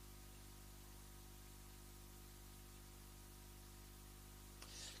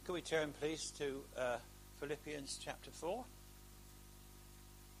Can we turn, please, to Philippians chapter 4?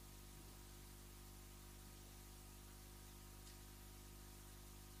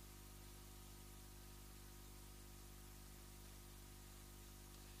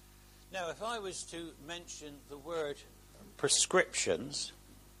 Now, if I was to mention the word prescriptions,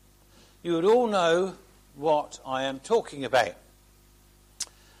 you would all know what I am talking about.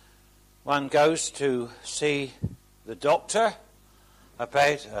 One goes to see the doctor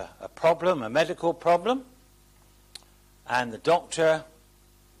about a problem, a medical problem, and the doctor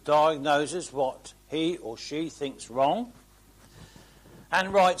diagnoses what he or she thinks wrong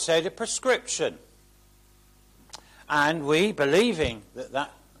and writes out a prescription. And we, believing that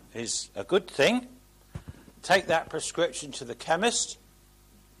that is a good thing, take that prescription to the chemist.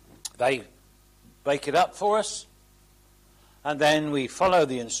 They bake it up for us, and then we follow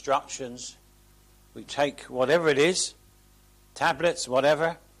the instructions. We take whatever it is, tablets,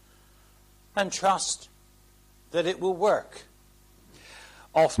 whatever, and trust that it will work.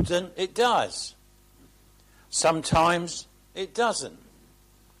 Often it does. Sometimes it doesn't.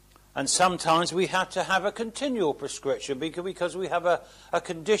 And sometimes we have to have a continual prescription because we have a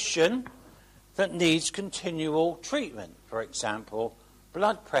condition that needs continual treatment. For example,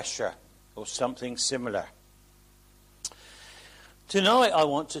 blood pressure or something similar. Tonight I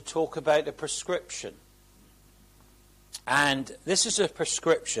want to talk about a prescription. And this is a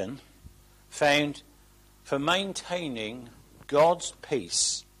prescription found for maintaining God's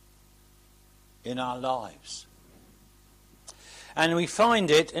peace in our lives. And we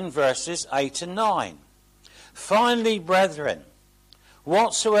find it in verses 8 and 9. Finally, brethren,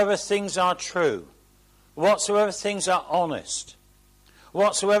 whatsoever things are true, whatsoever things are honest,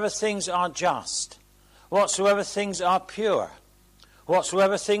 whatsoever things are just, whatsoever things are pure,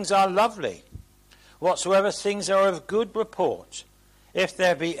 whatsoever things are lovely, whatsoever things are of good report, if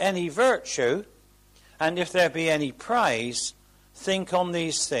there be any virtue, and if there be any praise, think on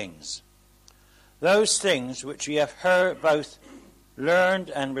these things. Those things which ye have heard, both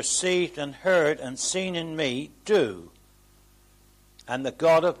learned and received and heard and seen in me, do, and the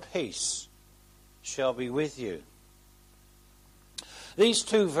God of peace shall be with you. These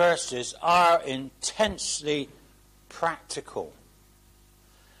two verses are intensely practical.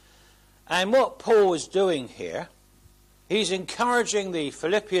 And what Paul is doing here, he's encouraging the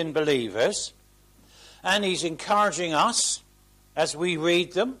Philippian believers, and he's encouraging us as we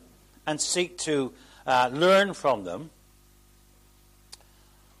read them and seek to learn from them,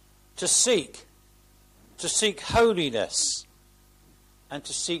 to seek holiness and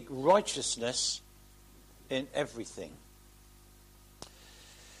to seek righteousness in everything.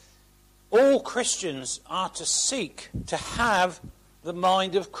 All Christians are to seek to have the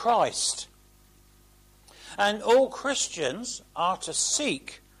mind of Christ. And all Christians are to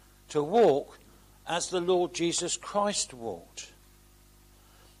seek to walk as the Lord Jesus Christ walked.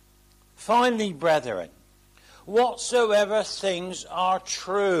 Finally, brethren, whatsoever things are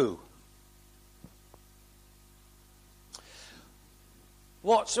true,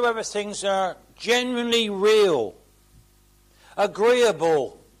 whatsoever things are genuinely real,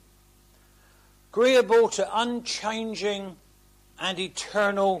 agreeable to unchanging and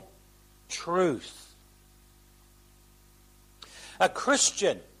eternal truth. A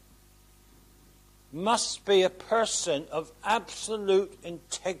Christian must be a person of absolute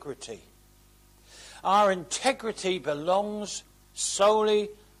integrity. Our integrity belongs solely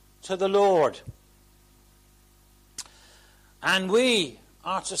to the Lord. And we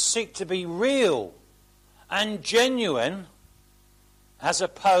are to seek to be real and genuine as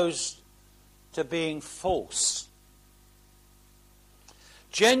opposed to being false.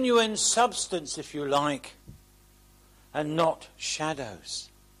 Genuine substance, if you like, and not shadows.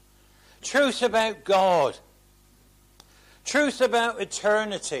 Truth about God. Truth about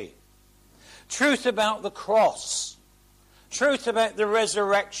eternity. Truth about the cross. Truth about the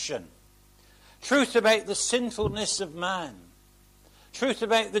resurrection. Truth about the sinfulness of man. Truth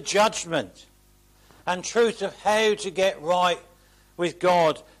about the judgment. And truth of how to get right with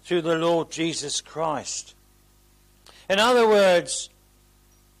God through the Lord Jesus Christ. In other words,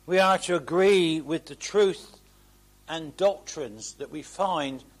 we are to agree with the truth and doctrines that we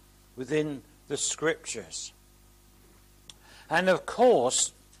find within the Scriptures. And of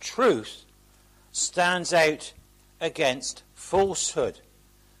course, truth stands out against falsehood.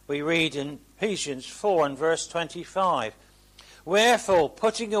 We read in Ephesians 4 and verse 25, wherefore,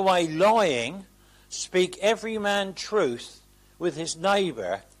 putting away lying, speak every man truth with his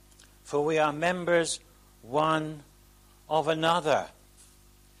neighbour, for we are members one of another.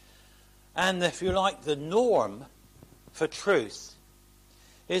 And if you like, the norm for truth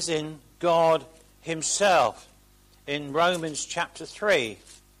is in God himself. In Romans chapter 3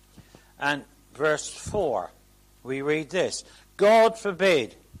 and verse 4, we read this: God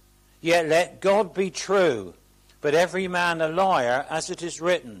forbid, yet let God be true, but every man a liar, as it is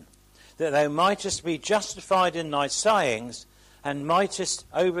written, that thou mightest be justified in thy sayings, and mightest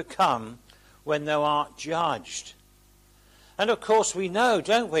overcome when thou art judged. And of course we know,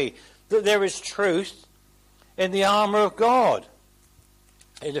 don't we, that there is truth in the armour of God.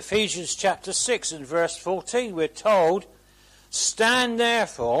 In Ephesians chapter 6 and verse 14 we're told, stand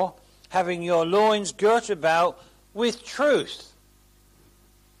therefore, having your loins girt about with truth,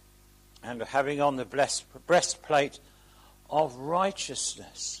 and having on the breastplate of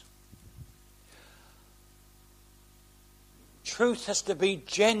righteousness. Truth has to be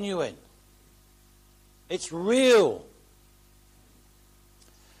genuine. It's real.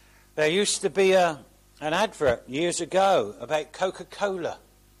 There used to be an advert years ago about Coca-Cola.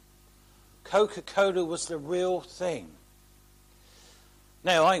 Coca-Cola was the real thing.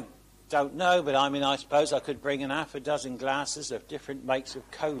 Now, I don't know, but I suppose I could bring in half a dozen glasses of different makes of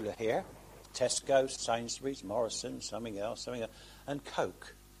cola here. Tesco's, Sainsbury's, Morrison's, something else, and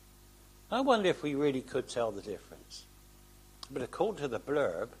Coke. I wonder if we really could tell the difference. But according to the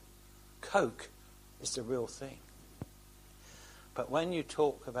blurb, Coke is the real thing. But when you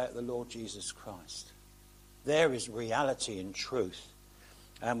talk about the Lord Jesus Christ, there is reality and truth.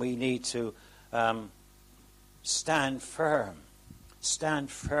 And we need to stand firm. Stand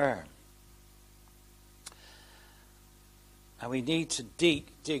firm. And we need to dig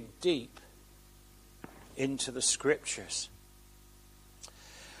deep into the Scriptures.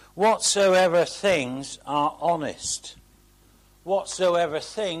 Whatsoever things are honest, whatsoever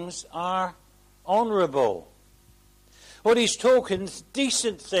things are honourable. What he's talking,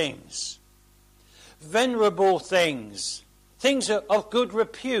 decent things, venerable things, things of good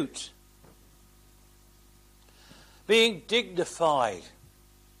repute, being dignified.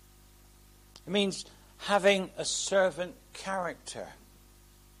 It means having a servant character,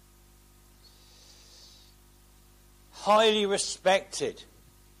 highly respected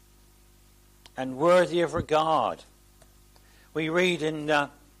and worthy of regard. We read in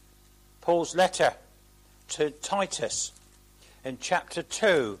Paul's letter to Titus in chapter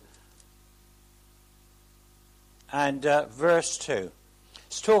 2 and verse 2.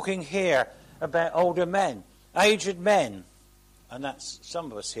 It's talking here about older men, aged men, and that's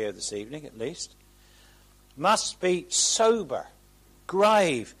some of us here this evening at least, must be sober,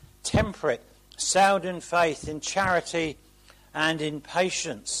 grave, temperate, sound in faith, in charity, and in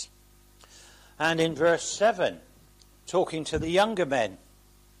patience. And in verse 7, talking to the younger men,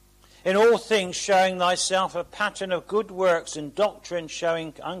 in all things showing thyself a pattern of good works, and doctrine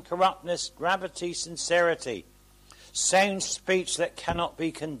showing uncorruptness, gravity, sincerity, sound speech that cannot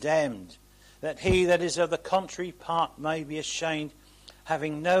be condemned, that he that is of the contrary part may be ashamed,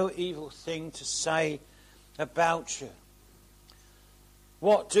 having no evil thing to say about you.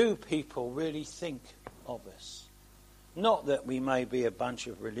 What do people really think of us? Not that we may be a bunch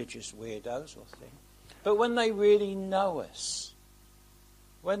of religious weirdos or things, but when they really know us,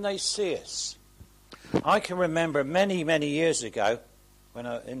 when they see us. I can remember many, many years ago, when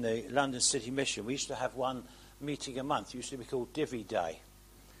in the London City Mission, we used to have one meeting a month. It used to be called Divvy Day.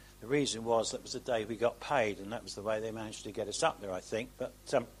 The reason was that was the day we got paid, and that was the way they managed to get us up there, I think. But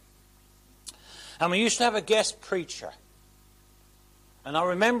and we used to have a guest preacher. And I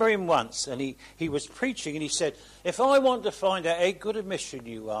remember him once, and he was preaching, and he said, if I want to find out how good a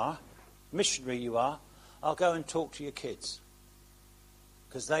missionary you are, I'll go and talk to your kids.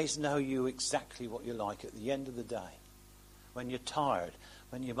 Because they know you exactly what you're like at the end of the day. When you're tired,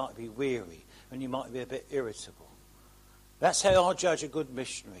 when you might be weary, when you might be a bit irritable. That's how I judge a good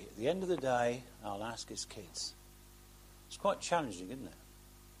missionary. At the end of the day, I'll ask his kids. It's quite challenging, isn't it?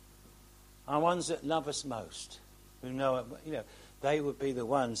 Our ones that love us most, who know, they would be the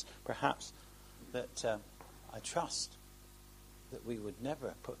ones, perhaps, that I trust that we would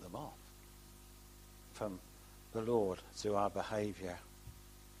never put them off from the Lord through our behaviour.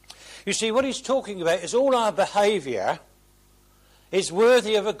 You see, what he's talking about is all our behaviour is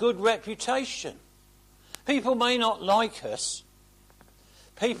worthy of a good reputation. People may not like us.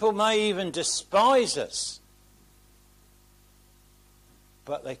 People may even despise us.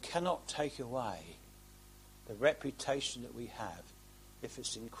 But they cannot take away the reputation that we have if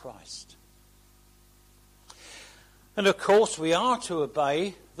it's in Christ. And of course we are to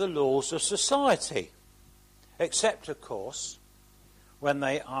obey the laws of society, except of course when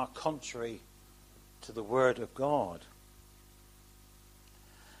they are contrary to the Word of God.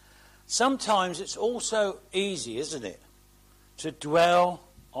 Sometimes it's also easy, isn't it, to dwell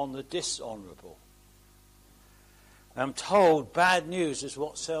on the dishonourable. I'm told bad news is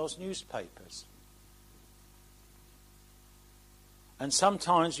what sells newspapers. And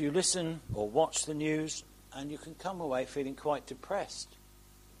sometimes you listen or watch the news and you can come away feeling quite depressed.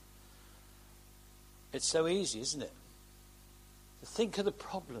 It's so easy, isn't it? To think of the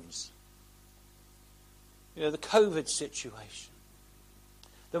problems. You know, the COVID situation.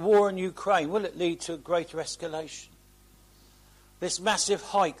 The war in Ukraine, will it lead to a greater escalation? This massive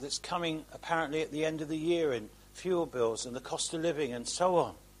hike that's coming apparently at the end of the year in fuel bills and the cost of living and so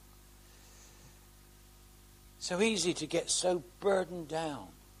on. So easy to get so burdened down.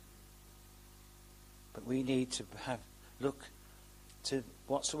 But we need to look to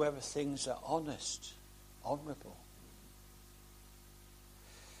whatsoever things are honest, honourable.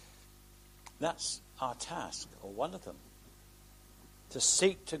 That's our task, or one of them. To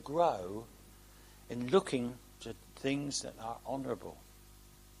seek to grow in looking to things that are honourable.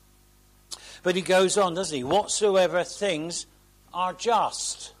 But he goes on, doesn't he? Whatsoever things are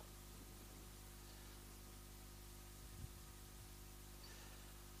just.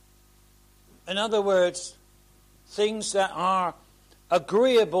 In other words, things that are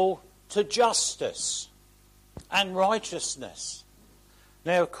agreeable to justice and righteousness.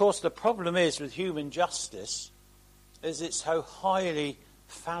 Now, of course, the problem is with human justice is it's so highly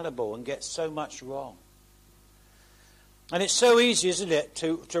fallible and gets so much wrong. And it's so easy, isn't it,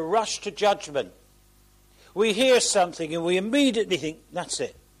 to rush to judgment. We hear something and we immediately think, that's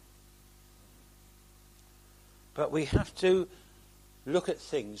it. But we have to look at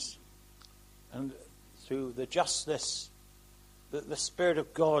things and through the justice that the Spirit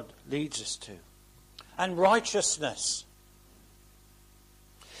of God leads us to. And righteousness.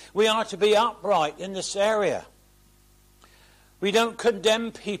 We are to be upright in this area. We don't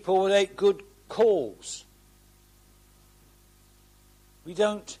condemn people without good cause. We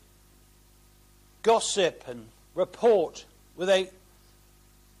don't gossip and report without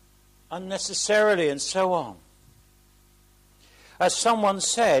unnecessarily and so on. As someone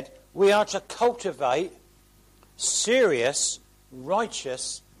said, we are to cultivate serious,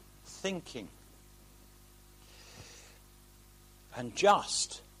 righteous thinking. And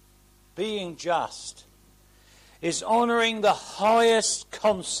just, being just, is honouring the highest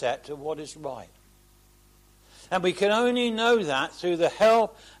concept of what is right. And we can only know that through the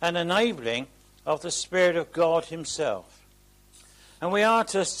help and enabling of the Spirit of God himself. And we are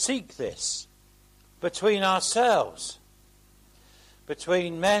to seek this between ourselves,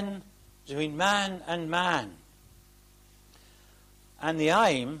 between man and man. And the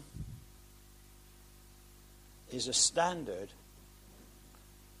aim is a standard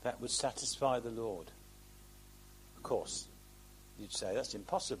that would satisfy the Lord. Of course, you'd say that's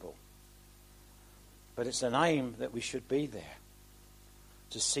impossible. But it's an aim that we should be there,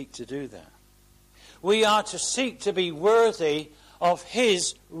 to seek to do that. We are to seek to be worthy of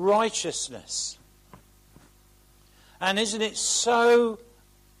his righteousness. And isn't it so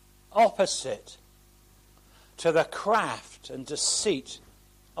opposite to the craft and deceit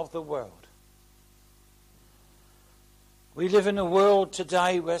of the world? We live in a world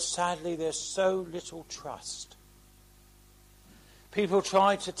today where sadly there's so little trust. People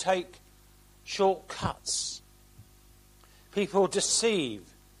try to take shortcuts. People deceive.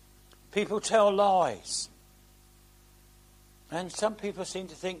 People tell lies. And some people seem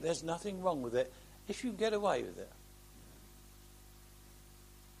to think there's nothing wrong with it if you get away with it.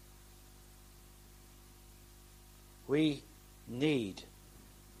 We need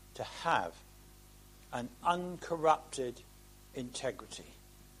to have an uncorrupted integrity.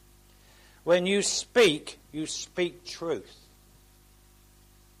 When you speak truth.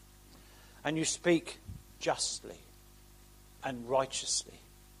 And you speak justly and righteously.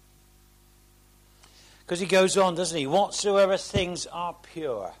 Because he goes on, doesn't he? Whatsoever things are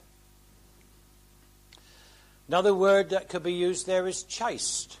pure. Another word that could be used there is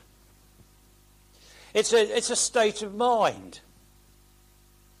chaste. It's a state of mind.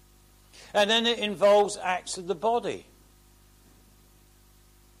 And then it involves acts of the body.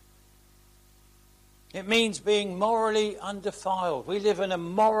 It means being morally undefiled. We live in a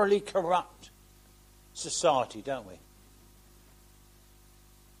morally corrupt society, don't we?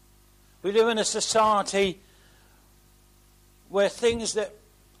 We live in a society where things that,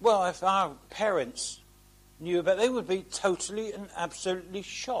 well, if our parents knew about, they would be totally and absolutely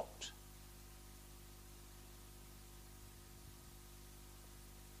shocked.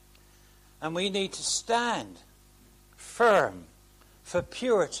 And we need to stand firm for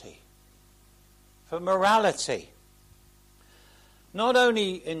purity, for morality. Not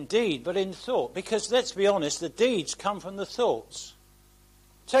only in deed, but in thought. Because let's be honest, the deeds come from the thoughts.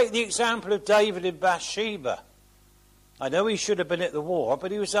 Take the example of David and Bathsheba. I know he should have been at the war,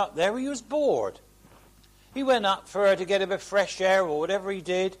 but he was up there, he was bored. He went up for her to get a bit of fresh air or whatever he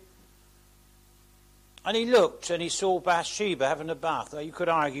did. And he looked and he saw Bathsheba having a bath. Now you could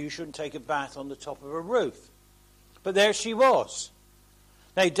argue you shouldn't take a bath on the top of a roof. But there she was.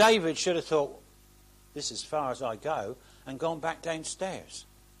 Now David should have thought, this is as far as I go, and gone back downstairs.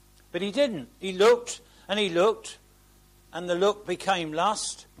 But he didn't. He looked, and the look became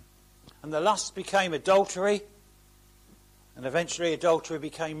lust, and the lust became adultery, and eventually adultery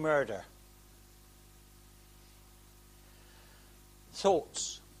became murder.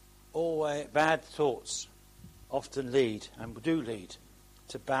 Thoughts, always bad thoughts, often lead and do lead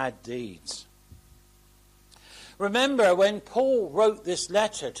to bad deeds. Remember when Paul wrote this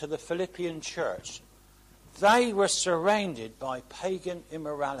letter to the Philippian church, they were surrounded by pagan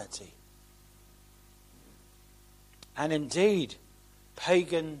immorality. And indeed,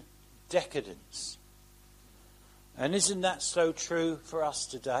 pagan decadence. And isn't that so true for us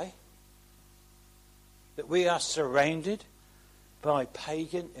today? That we are surrounded by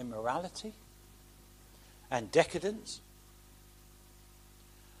pagan immorality and decadence.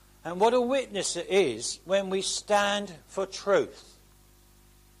 And what a witness it is when we stand for truth.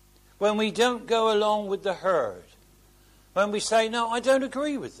 When we don't go along with the herd. When we say, no, I don't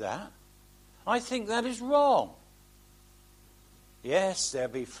agree with that. I think that is wrong. Yes, there'll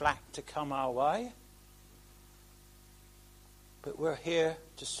be flack to come our way. But we're here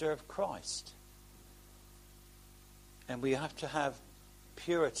to serve Christ. And we have to have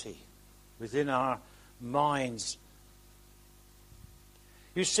purity within our minds.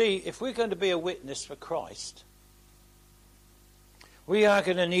 You see, if we're going to be a witness for Christ, we are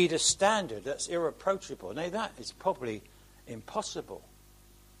going to need a standard that's irreproachable. Now that is probably impossible,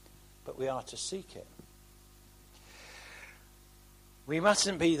 but we are to seek it. We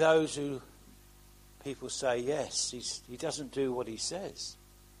mustn't be those who people say, yes, he doesn't do what he says.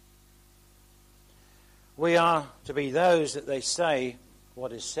 We are to be those that they say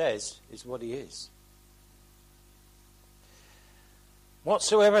what he says is what he is.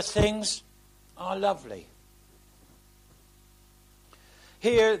 Whatsoever things are lovely.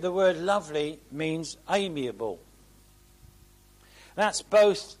 Here the word lovely means amiable. That's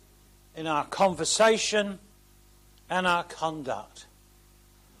both in our conversation and our conduct.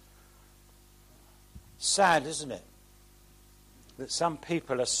 Sad, isn't it? That some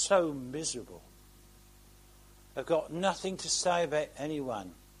people are so miserable. They've got nothing to say about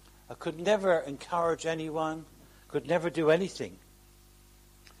anyone. I could never encourage anyone. Could never do anything.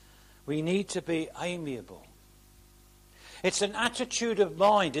 We need to be amiable. It's an attitude of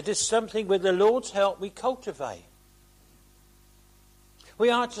mind. It is something with the Lord's help we cultivate. We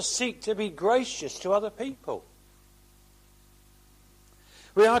are to seek to be gracious to other people.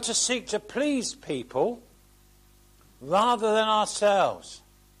 We are to seek to please people rather than ourselves.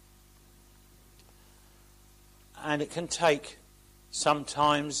 And it can take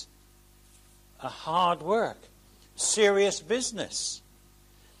sometimes a hard work, serious business.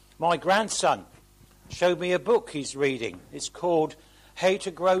 My grandson showed me a book he's reading. It's called How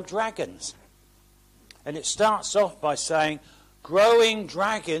to Grow Dragons. And it starts off by saying, growing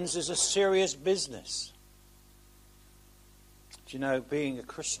dragons is a serious business. Do you know, being a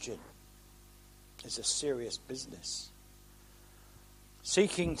Christian is a serious business.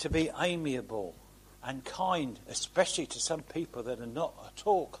 Seeking to be amiable and kind, especially to some people that are not at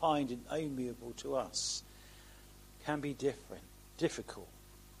all kind and amiable to us, can be difficult.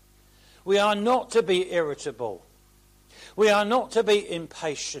 We are not to be irritable. We are not to be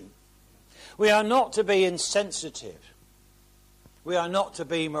impatient. We are not to be insensitive. We are not to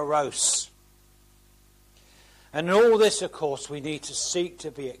be morose. And in all this, of course, we need to seek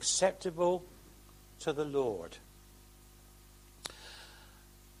to be acceptable to the Lord.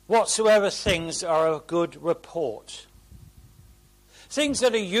 Whatsoever things are of good report. Things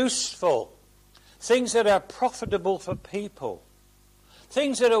that are useful. Things that are profitable for people.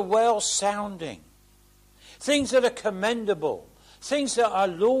 Things that are well-sounding. Things that are commendable. Things that are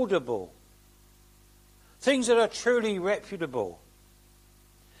laudable. Things that are truly reputable.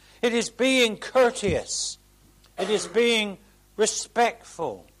 It is being courteous. It is being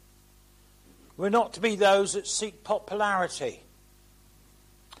respectful. We're not to be those that seek popularity.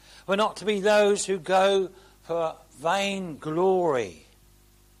 We're not to be those who go for vain glory.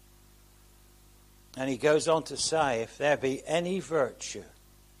 And he goes on to say, if there be any virtue.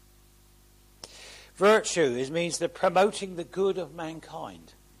 Virtue means the promoting the good of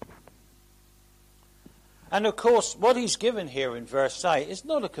mankind. And of course, what he's given here in verse 8 is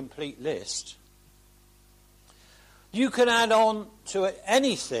not a complete list. You can add on to it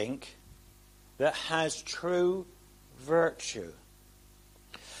anything that has true virtue.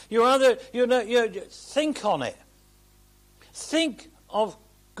 Think on it. Think of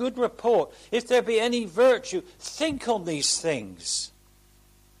good report. If there be any virtue, think on these things.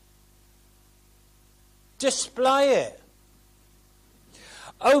 Display it.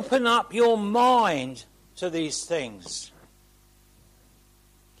 Open up your mind to these things.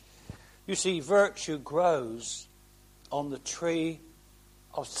 You see, virtue grows on the tree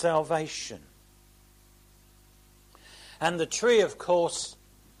of salvation. And the tree, of course,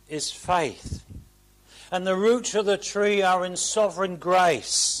 is faith. And the roots of the tree are in sovereign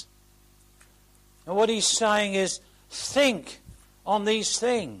grace. And what he's saying is, think on these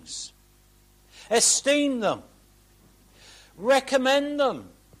things. Esteem them. Recommend them.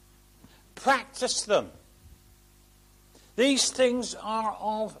 Practice them. These things are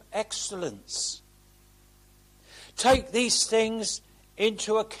of excellence. Take these things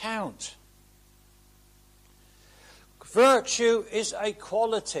into account. Virtue is a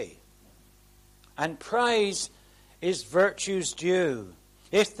quality, and praise is virtue's due.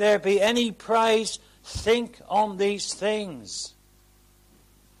 If there be any praise, think on these things.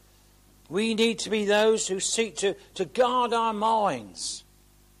 We need to be those who seek to guard our minds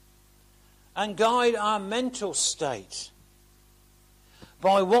and guide our mental state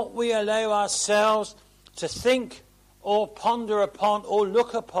by what we allow ourselves to think or ponder upon or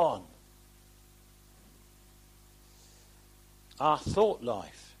look upon. Our thought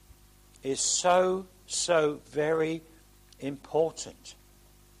life is so very important.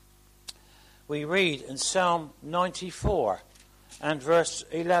 We read in Psalm 94 and verse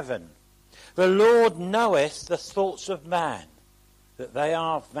 11, "The Lord knoweth the thoughts of man, that they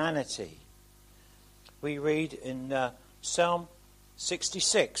are vanity." We read in Psalm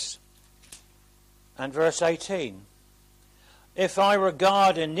 66 and verse 18, "If I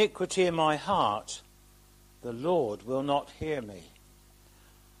regard iniquity in my heart, the Lord will not hear me."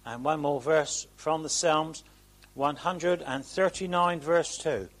 And one more verse from the Psalms, 139 verse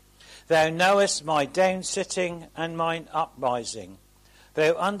 2. "Thou knowest my downsitting and mine uprising.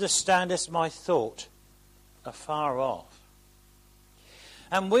 Thou understandest my thought afar off."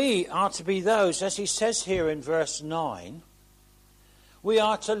 And we are to be those, as he says here in verse 9, we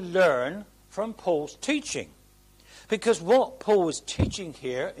are to learn from Paul's teaching. Because what Paul is teaching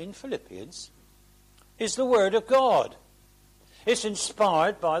here in Philippians is the Word of God. It's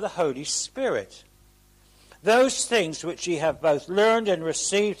inspired by the Holy Spirit. Those things which ye have both learned and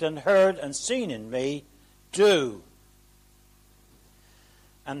received and heard and seen in me, do.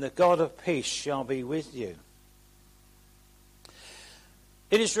 And the God of peace shall be with you.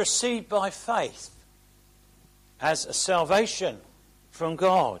 It is received by faith as a salvation from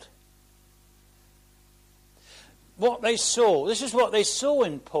God. What they saw, this is what they saw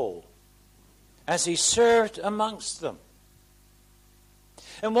in Paul as he served amongst them.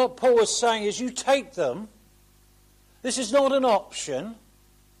 And what Paul is saying is, you take them. This is not an option.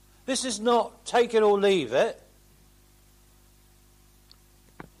 This is not take it or leave it.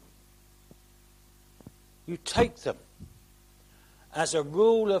 You take them as a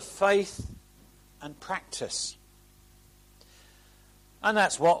rule of faith and practice. And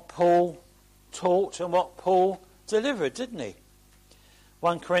that's what Paul taught and what Paul delivered, didn't he?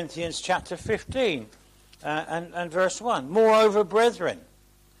 1 Corinthians chapter 15 and verse 1. "Moreover, brethren,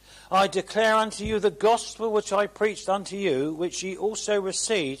 I declare unto you the gospel which I preached unto you, which ye also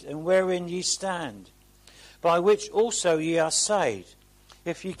received, and wherein ye stand, by which also ye are saved,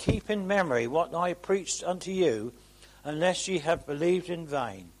 if ye keep in memory what I preached unto you, unless ye have believed in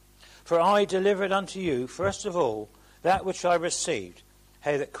vain. For I delivered unto you, first of all, that which I received,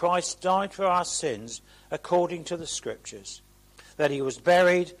 how that Christ died for our sins according to the Scriptures, that he was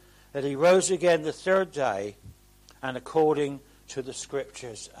buried, that he rose again the third day, and according to the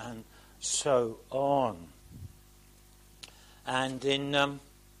Scriptures," and so on. And in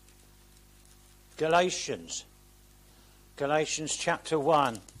Galatians chapter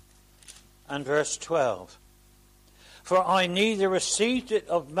 1 and verse 12, "For I neither received it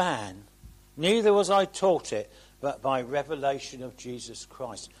of man, neither was I taught it, but by revelation of Jesus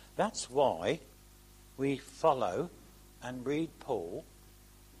Christ." That's why we follow and read Paul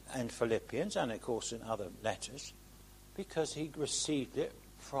and Philippians, and of course in other letters, because he received it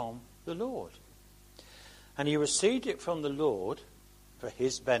from the Lord. And he received it from the Lord for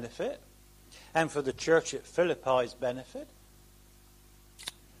his benefit and for the church at Philippi's benefit,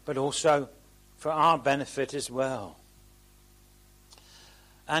 but also for our benefit as well.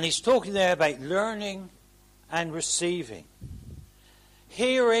 And he's talking there about learning and receiving,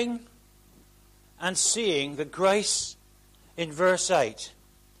 hearing and seeing the grace in verse 8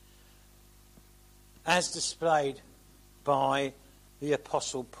 as displayed by the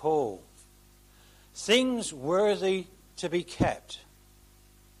Apostle Paul. Things worthy to be kept.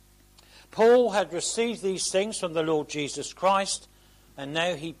 Paul had received these things from the Lord Jesus Christ, and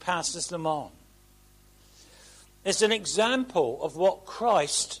now he passes them on. It's an example of what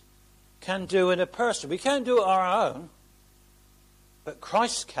Christ can do in a person. We can't do it on our own, but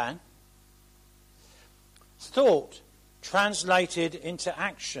Christ can. Thought translated into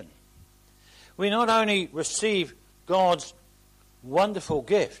action. We not only receive God's wonderful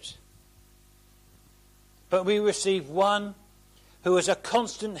gift, but we receive one who is a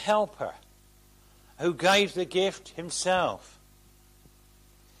constant helper, who gave the gift himself.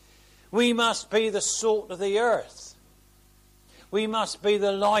 We must be the salt of the earth. We must be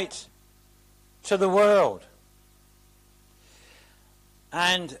the light to the world.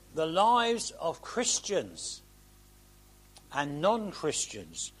 And the lives of Christians and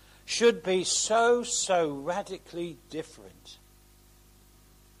non-Christians should be so radically different.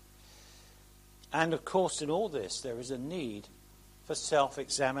 And of course, in all this, there is a need for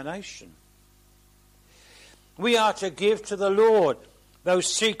self-examination. We are to give to the Lord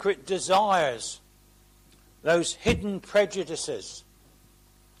those secret desires, those hidden prejudices,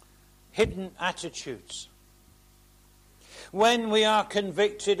 hidden attitudes. When we are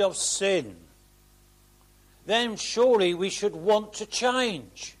convicted of sin, then surely we should want to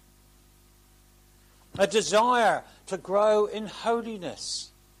change. A desire to grow in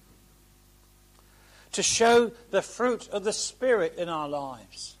holiness, to show the fruit of the Spirit in our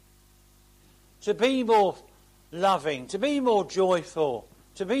lives, to be more loving, to be more joyful,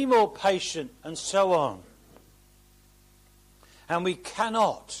 to be more patient, and so on. And we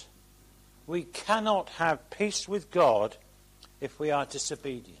cannot have peace with God if we are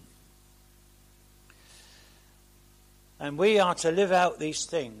disobedient. And we are to live out these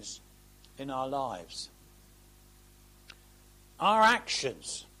things in our lives. Our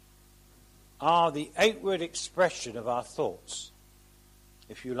actions are the outward expression of our thoughts,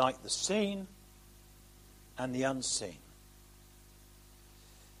 if you like, the seen and the unseen.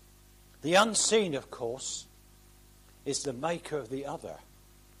 The unseen, of course, is the maker of the other,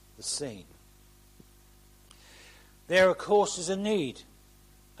 the seen. There, of course, is a need,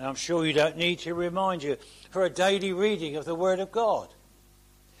 and I'm sure you don't need to remind you, for a daily reading of the Word of God,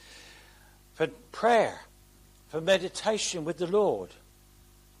 for prayer, for meditation with the Lord.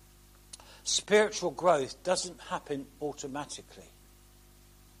 Spiritual growth doesn't happen automatically.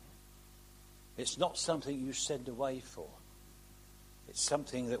 It's not something you send away for. It's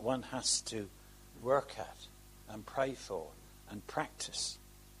something that one has to work at and pray for and practice.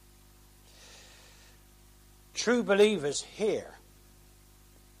 True believers hear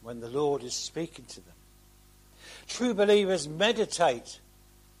when the Lord is speaking to them. True believers meditate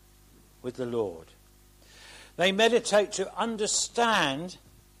with the Lord. They meditate to understand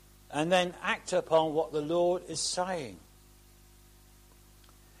and then act upon what the Lord is saying.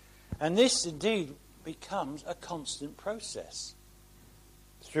 And this indeed becomes a constant process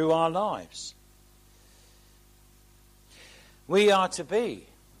through our lives. We are to be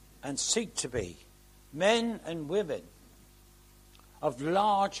and seek to be men and women of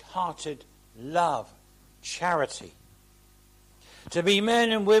large-hearted love, charity. To be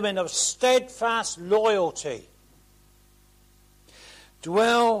men and women of steadfast loyalty.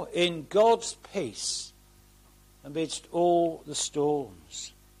 Dwell in God's peace amidst all the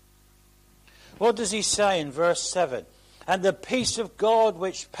storms. What does he say in verse 7? And the peace of God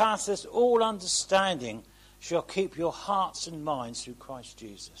which passeth all understanding shall keep your hearts and minds through Christ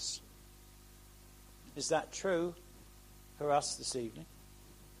Jesus. Is that true for us this evening?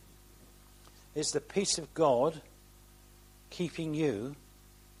 Is the peace of God keeping you,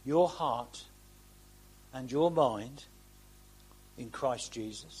 your heart and your mind in Christ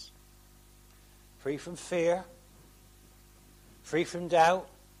Jesus? Free from fear, free from doubt,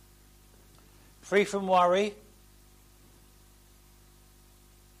 free from worry,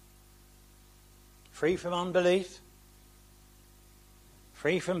 free from unbelief,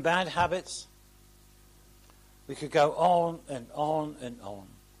 free from bad habits. We could go on and on and on.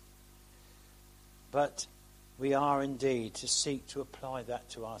 But we are indeed to seek to apply that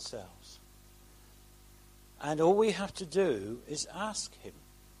to ourselves. And all we have to do is ask him.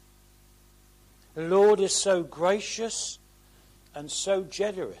 The Lord is so gracious and so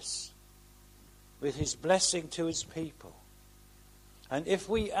generous with his blessing to his people. And if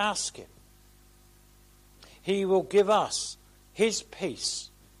we ask him, he will give us his peace,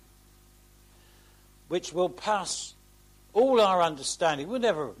 which will pass all our understanding. We'll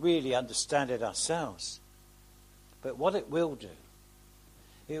never really understand it ourselves. But what it will do,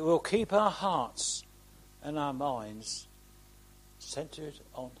 it will keep our hearts and our minds centered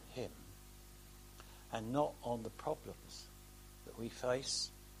on him and not on the problems that we face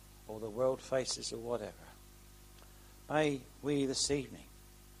or the world faces or whatever. May we this evening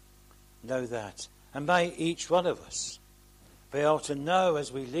know that, and may each one of us be able to know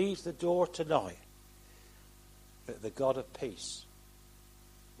as we leave the door tonight that the God of peace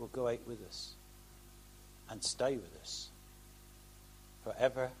will go out with us and stay with us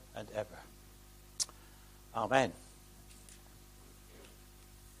forever and ever. Amen.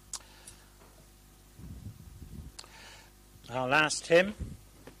 Our last hymn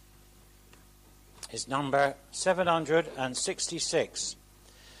is number 766.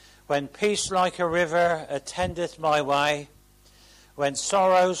 When peace like a river attendeth my way, when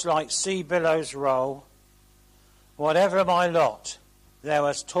sorrows like sea billows roll, whatever my lot, thou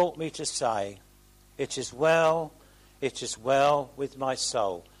hast taught me to say, it is well with my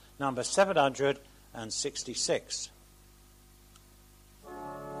soul. Number 766.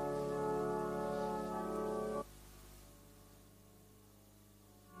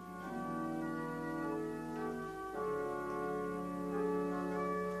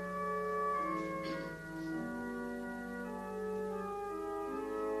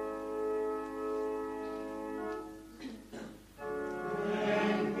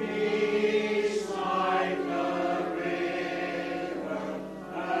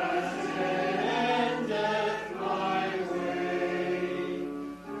 My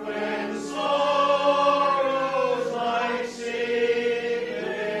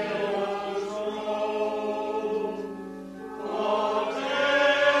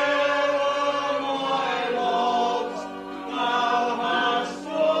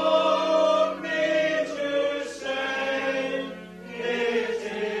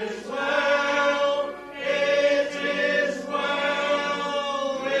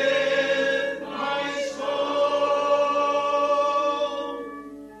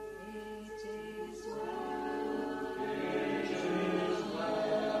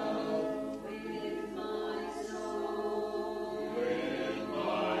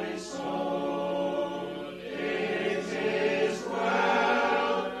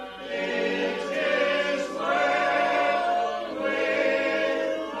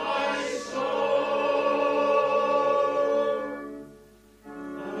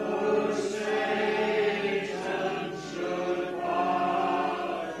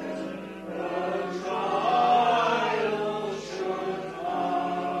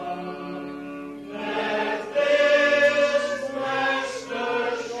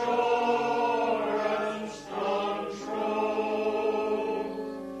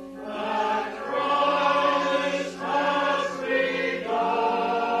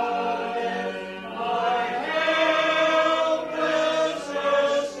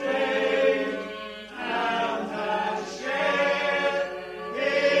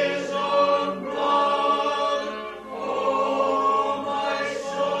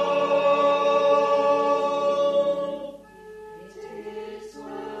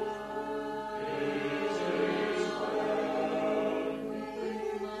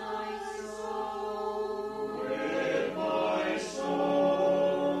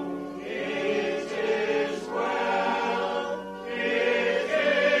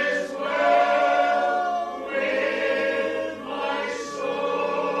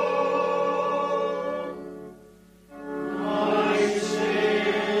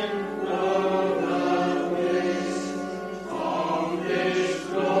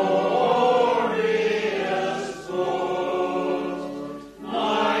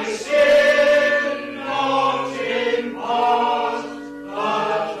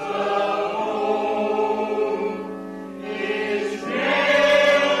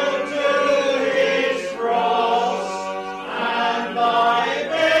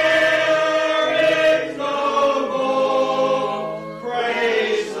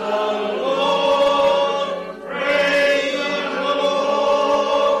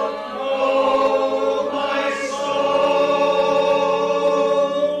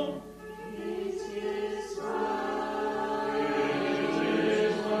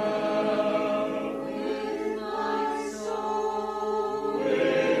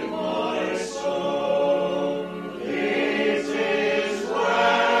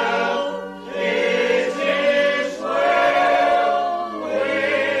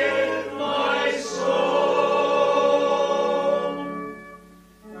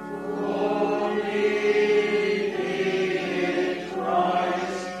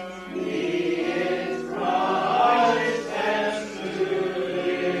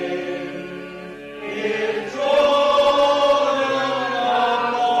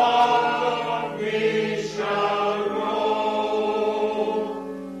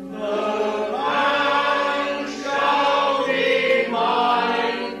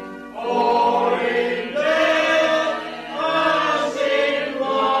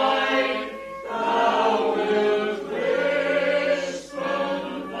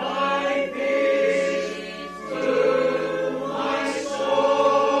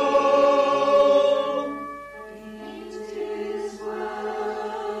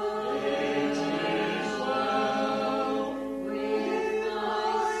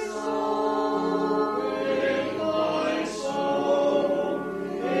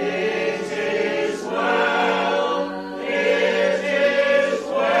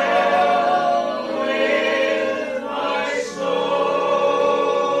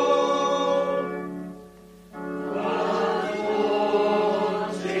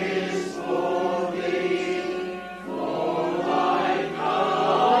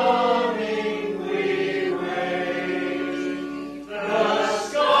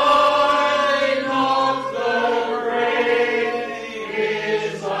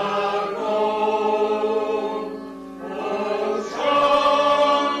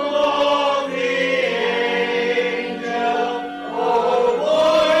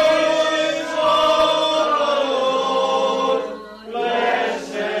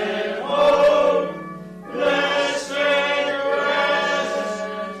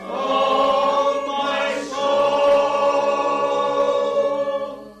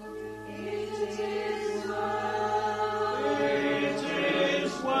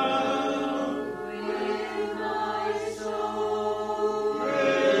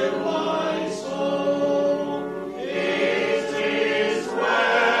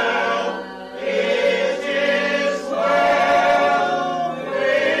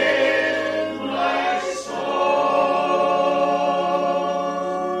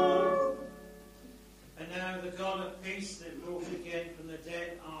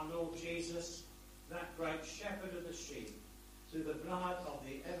through the blood of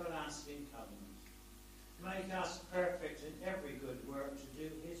the everlasting covenant. Make us perfect in every good work to do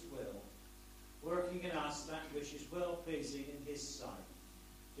his will, working in us that which is well-pleasing in his sight,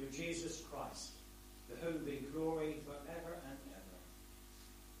 through Jesus Christ, to whom be glory forever